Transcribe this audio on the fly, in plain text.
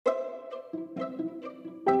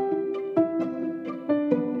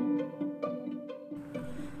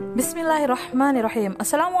Bismillahirrahmanirrahim.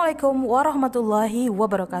 Assalamualaikum warahmatullahi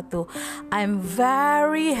wabarakatuh. I'm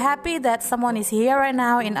very happy that someone is here right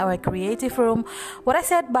now in our creative room. What I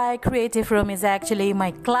said by creative room is actually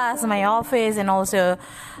my class, my office, and also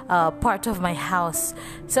part of my house.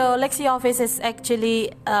 So Lexi office is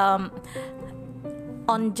actually on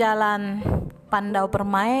Jalan Pandau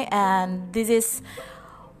Permai, and this is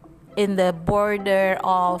in the border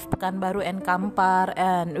of Pekanbaru and Kampar,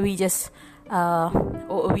 and we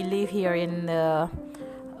live here in the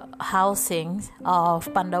housing of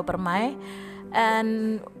Pandau Permai,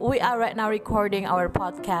 and we are right now recording our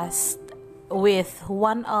podcast with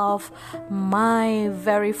one of my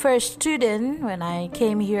very first student when I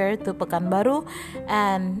came here to Pekanbaru,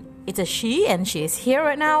 and it's a she, and she is here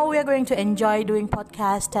right now. We are going to enjoy doing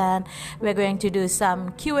podcast, and we're going to do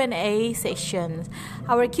some Q&A sessions.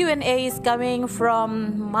 Our Q&A is coming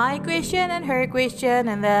from my question and her question,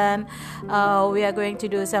 and then we are going to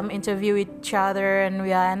do some interview with each other, and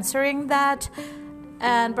we are answering that.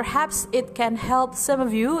 And perhaps it can help some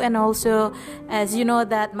of you. And also, as you know,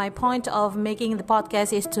 that my point of making the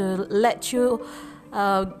podcast is to let you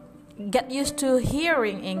get used to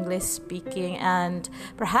hearing English speaking, and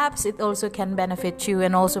perhaps it also can benefit you,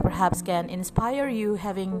 and also perhaps can inspire you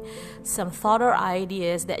having some thought or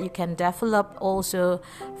ideas that you can develop also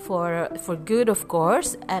for good, of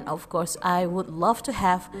course. And of course, I would love to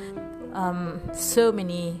have so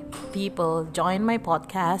many people join my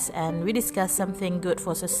podcast, and we discuss something good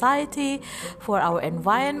for society, for our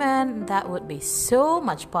environment. That would be so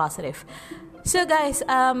much positive. So guys,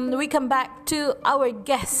 we come back to our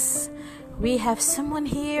guests. We have someone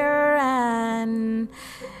here, and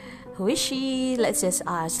who is she? Let's just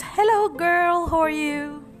ask. Hello girl, how are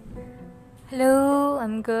you? Hello,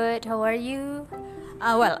 I'm good. How are you?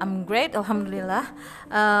 Well, I'm great, alhamdulillah.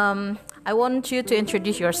 I want you to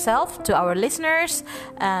introduce yourself to our listeners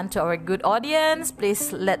and to our good audience.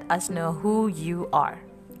 Please let us know who you are.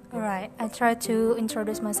 Alright, I try to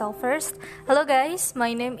introduce myself first. Hello guys,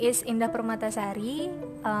 my name is Indah Permatasari.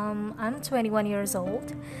 I'm 21 years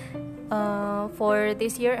old. For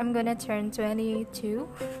this year, I'm gonna turn 22.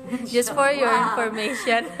 Just for your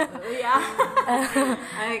information. Yeah.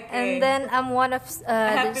 Okay. And then I'm one of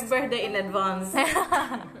happy birthday in advance.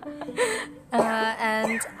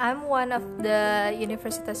 and I'm one of the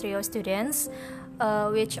Universitas Riau students,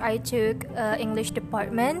 which I took English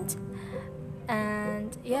department.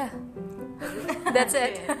 And yeah, that's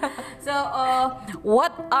it. So,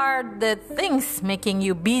 what are the things making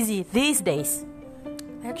you busy these days?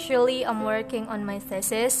 Actually, I'm working on my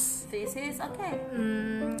thesis. Thesis, okay.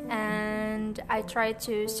 And I try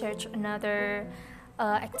to search another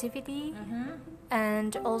activity.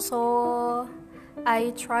 And also,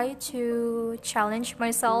 I try to challenge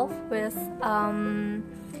myself with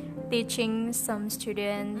teaching some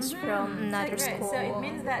students from another school. So it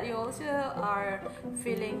means that you also are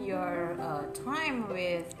filling your time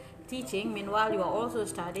with teaching. Meanwhile, you are also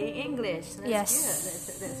studying English. That's yes.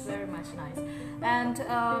 Good. That's very much nice. And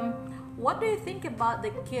what do you think about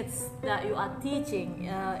the kids that you are teaching?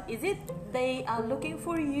 Is it they are looking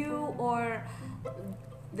for you, or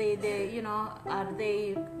they are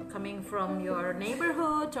they coming from your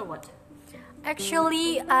neighborhood, or what?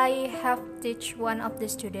 Actually, I have teach one of the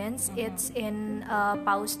students. It's in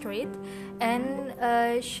Pau Street, and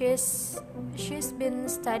she's been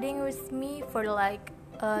studying with me for like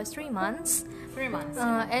 3 months. 3 months.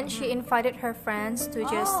 And she invited her friends to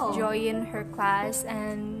just join her class,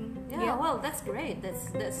 and yeah. Well, that's great.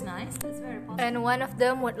 That's nice. That's very positive. And one of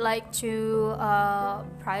them would like to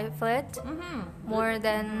private more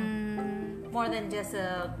than just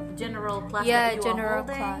a general class. Yeah, that you general are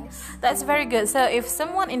holding. class. That's very good. So if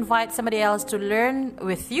someone invites somebody else to learn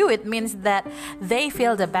with you, it means that they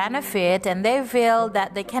feel the benefit and they feel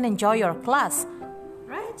that they can enjoy your class.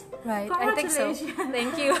 Right, I think so.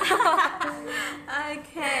 Thank you.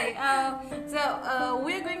 Okay. So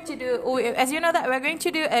we're going to do, as you know, that we're going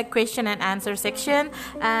to do a question and answer section,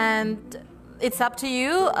 and it's up to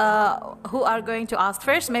you who are going to ask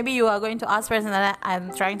first. Maybe you are going to ask first, and then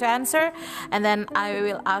I'm trying to answer, and then I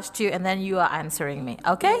will ask you, and then you are answering me.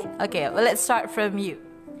 Okay? Okay. Well, let's start from you.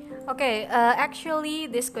 Okay. Actually,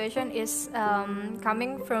 this question is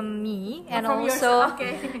coming from me, and from also,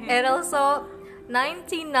 okay. and also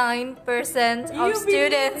 99% of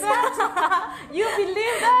students. You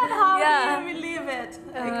believe that? How Yeah. do you believe it?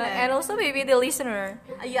 Okay. And also maybe the listener.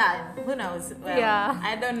 Yeah, who knows? Well, Yeah.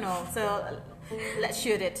 I don't know. So let's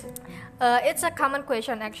shoot it. It's a common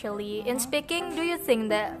question actually. In speaking, do you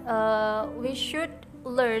think that we should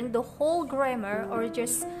learn the whole grammar or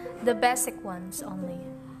just the basic ones only?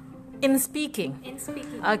 In speaking. In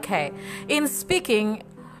speaking. Okay. In speaking,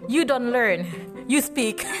 you don't learn, you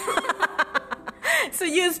speak. So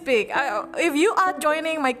you speak. If you are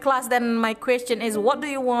joining my class, then my question is, what do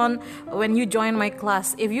you want when you join my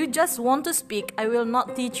class? If you just want to speak, I will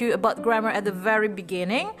not teach you about grammar at the very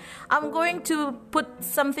beginning. I'm going to put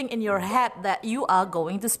something in your head that you are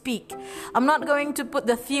going to speak. I'm not going to put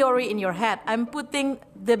the theory in your head. I'm putting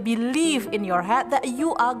the belief in your head that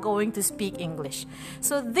you are going to speak English.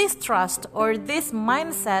 So this trust or this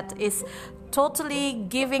mindset is totally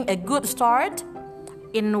giving a good start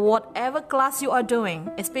in whatever class you are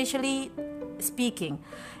doing, especially speaking.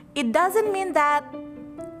 It doesn't mean that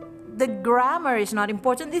the grammar is not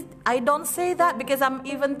important. I don't say that because I'm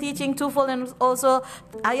even teaching TOEFL and also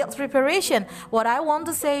IELTS preparation. What I want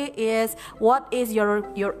to say is, what is your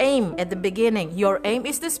aim at the beginning? Your aim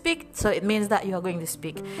is to speak, so it means that you are going to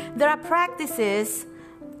speak. There are practices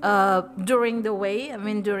during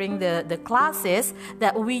the classes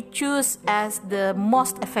that we choose as the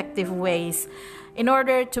most effective ways. In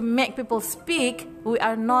order to make people speak, we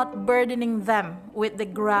are not burdening them with the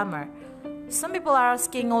grammar. Some people are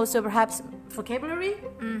asking also perhaps vocabulary.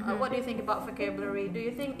 What do you think about vocabulary? Do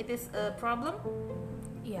you think it is a problem?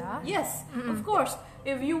 Yeah. Yes, of course.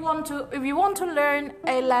 If you want to learn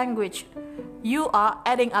a language, you are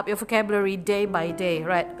adding up your vocabulary day by day,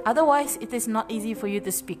 right? Otherwise, it is not easy for you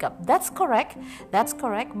to speak up. That's correct.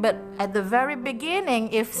 But at the very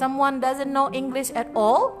beginning, if someone doesn't know English at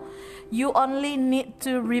all, you only need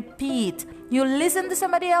to repeat. You listen to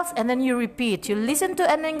somebody else and then you repeat. You listen to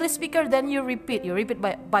an English speaker, then you repeat. You repeat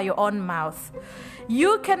by your own mouth.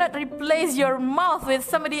 You cannot replace your mouth with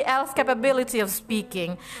somebody else's capability of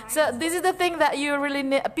speaking. So this is the thing that you really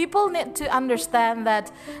need. People need to understand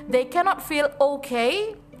that they cannot feel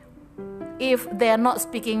okay if they are not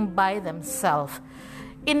speaking by themselves.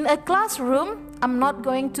 In a classroom, I'm not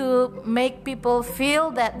going to make people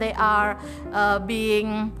feel that they are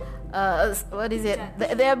being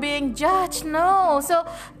they are being judged. No. So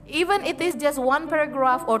even it is just one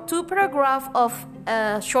paragraph or two paragraphs of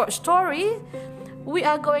a short story, we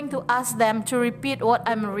are going to ask them to repeat what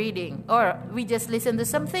I'm reading, or we just listen to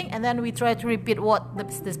something and then we try to repeat what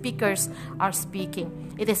the speakers are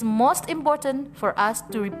speaking. It is most important for us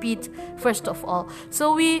to repeat first of all.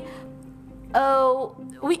 So we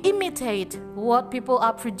imitate what people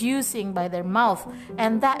are producing by their mouth,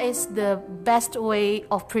 and that is the best way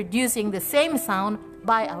of producing the same sound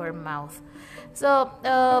by our mouth. So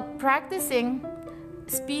practicing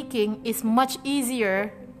speaking is much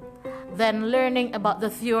easier than learning about the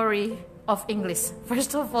theory of English,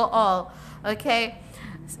 first of all, okay?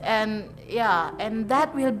 And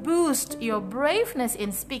that will boost your braveness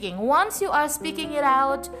in speaking. Once you are speaking it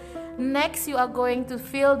out, next you are going to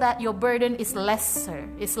feel that your burden is lesser.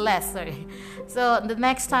 So the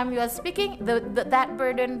next time you are speaking, that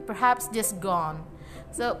burden perhaps just gone.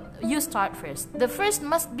 So you start first. The first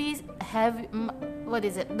must be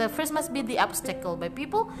The first must be the obstacle by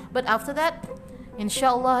people, but after that,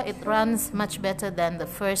 inshallah, it runs much better than the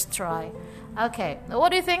first try. Okay,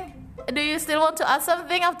 what do you think? Do you still want to ask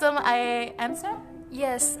something after I answer?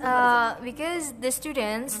 Yes, because the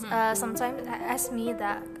students sometimes ask me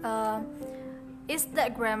that is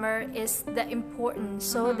that grammar is that important,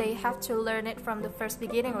 so they have to learn it from the first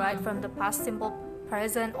beginning, right? From the past simple,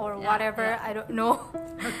 present, or whatever. I don't know.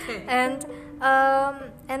 Okay.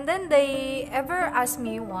 And then they ever asked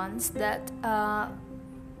me once that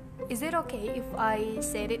is it okay if I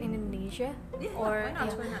said it in Indonesia? Yeah, or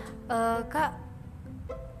why not? Kak,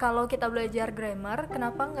 kalau kita belajar grammar,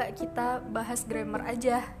 kenapa nggak kita bahas grammar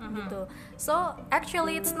aja gitu? So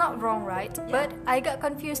actually it's not wrong, right? Yeah. But I got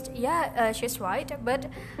confused. She's right. But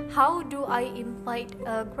how do I imply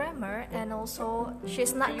grammar, and also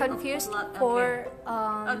she's not confused for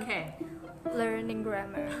learning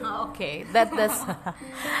grammar? Okay,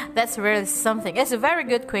 that's really something. It's a very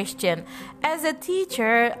good question. As a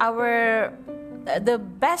teacher, the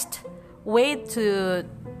best way to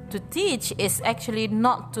teach is actually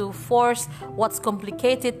not to force what's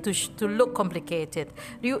complicated to look complicated.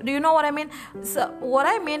 Do you know what I mean? So what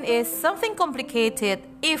I mean is something complicated,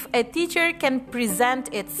 if a teacher can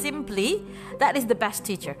present it simply, that is the best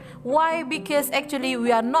teacher. Why? Because actually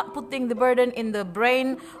we are not putting the burden in the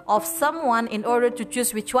brain of someone in order to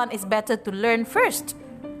choose which one is better to learn first.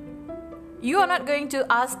 You are not going to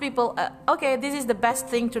ask people, okay, this is the best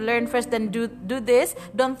thing to learn first, then do this.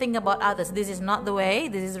 Don't think about others. This is not the way.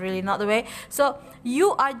 This is really not the way. So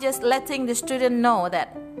you are just letting the student know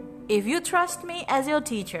that if you trust me as your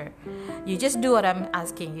teacher, you just do what I'm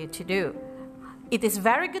asking you to do. It is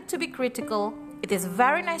very good to be critical. It is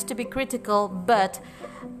very nice to be critical, but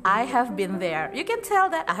I have been there. You can tell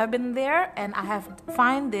that I have been there, and I have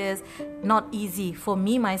find this not easy for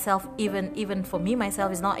me myself. Even for me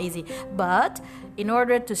myself, is not easy. But in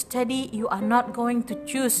order to study, you are not going to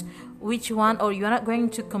choose which one, or you are not going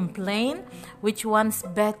to complain which one's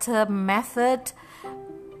better method.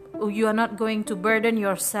 You are not going to burden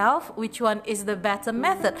yourself which one is the better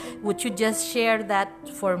method. Would you just share that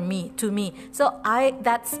to me? So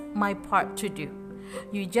that's my part to do.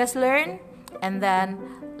 You just learn, and then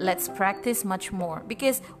let's practice much more,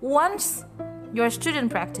 because once your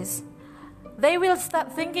student practice, they will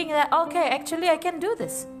start thinking that, okay, actually I can do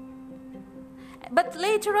this. But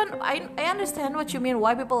later on, I understand what you mean,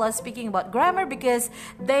 why people are speaking about grammar, because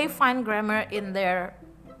they find grammar in their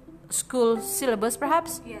school syllabus,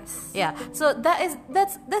 perhaps. Yes. Yeah. So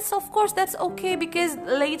that's of course that's okay, because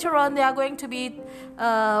later on they are going to be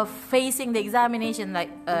facing the examination, like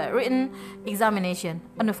written examination,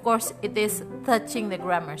 and of course it is touching the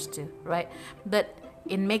grammars too, right? But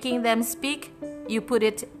in making them speak, you put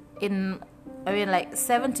it in, like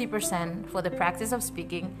 70% for the practice of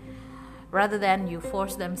speaking, rather than you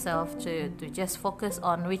force themselves to just focus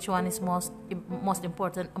on which one is most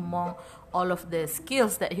important among all of the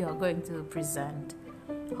skills that you are going to present.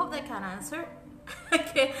 Hope that can answer.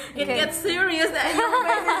 Okay, it gets serious. That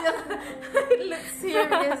it looks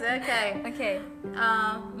serious. Okay. Okay.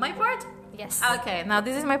 My part? Yes. Okay, now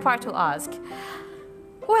this is my part to ask.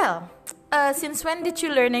 Well, since when did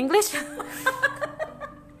you learn English?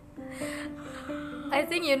 I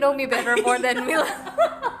think you know me better more than Mila.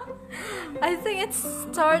 I think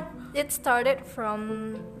it started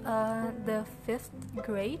from the 5th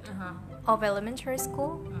grade of elementary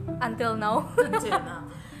school until now. Until now.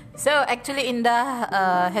 So actually,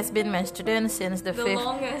 Indah has been my student since the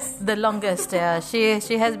fifth. The longest. Yeah,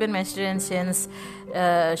 she has been my student since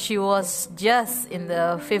she was just in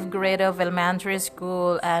the 5th grade of elementary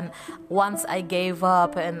school. And once I gave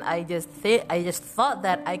up, and I just thought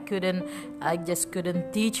that I just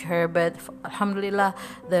couldn't teach her. But alhamdulillah,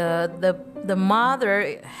 the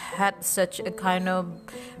mother had such a kind of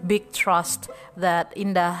big trust that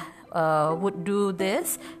Indah would do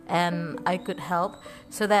this, and I could help.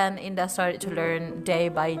 So then Indah started to learn day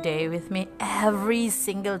by day with me, every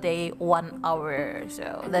single day, 1 hour.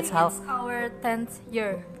 So that's how. It's our 10th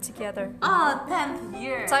year together. Oh, 10th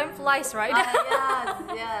year. Time flies, right?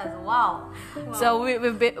 Yes. Wow. So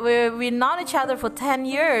we've known each other for 10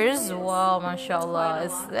 years. Wow,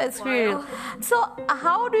 mashallah. That's real. So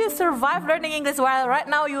how do you survive learning English while right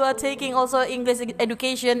now you are taking also English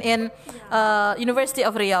education in University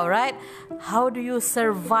of Riau, right? How do you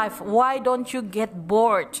survive? Why don't you get bored?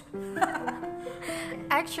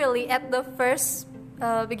 Actually, at the first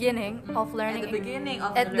beginning of learning, at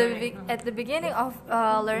the beginning of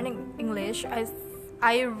learning English,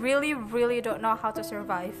 I really don't know how to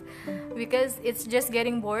survive, because it's just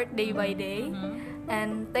getting bored day by day,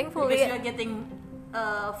 and thankfully because you're getting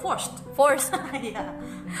forced. Yeah.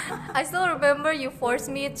 I still remember you forced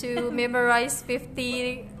me to memorize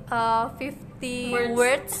 50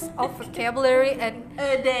 words of vocabulary and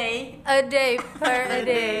a day per day.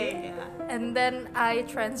 Yeah. And then I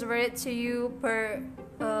transfer it to you per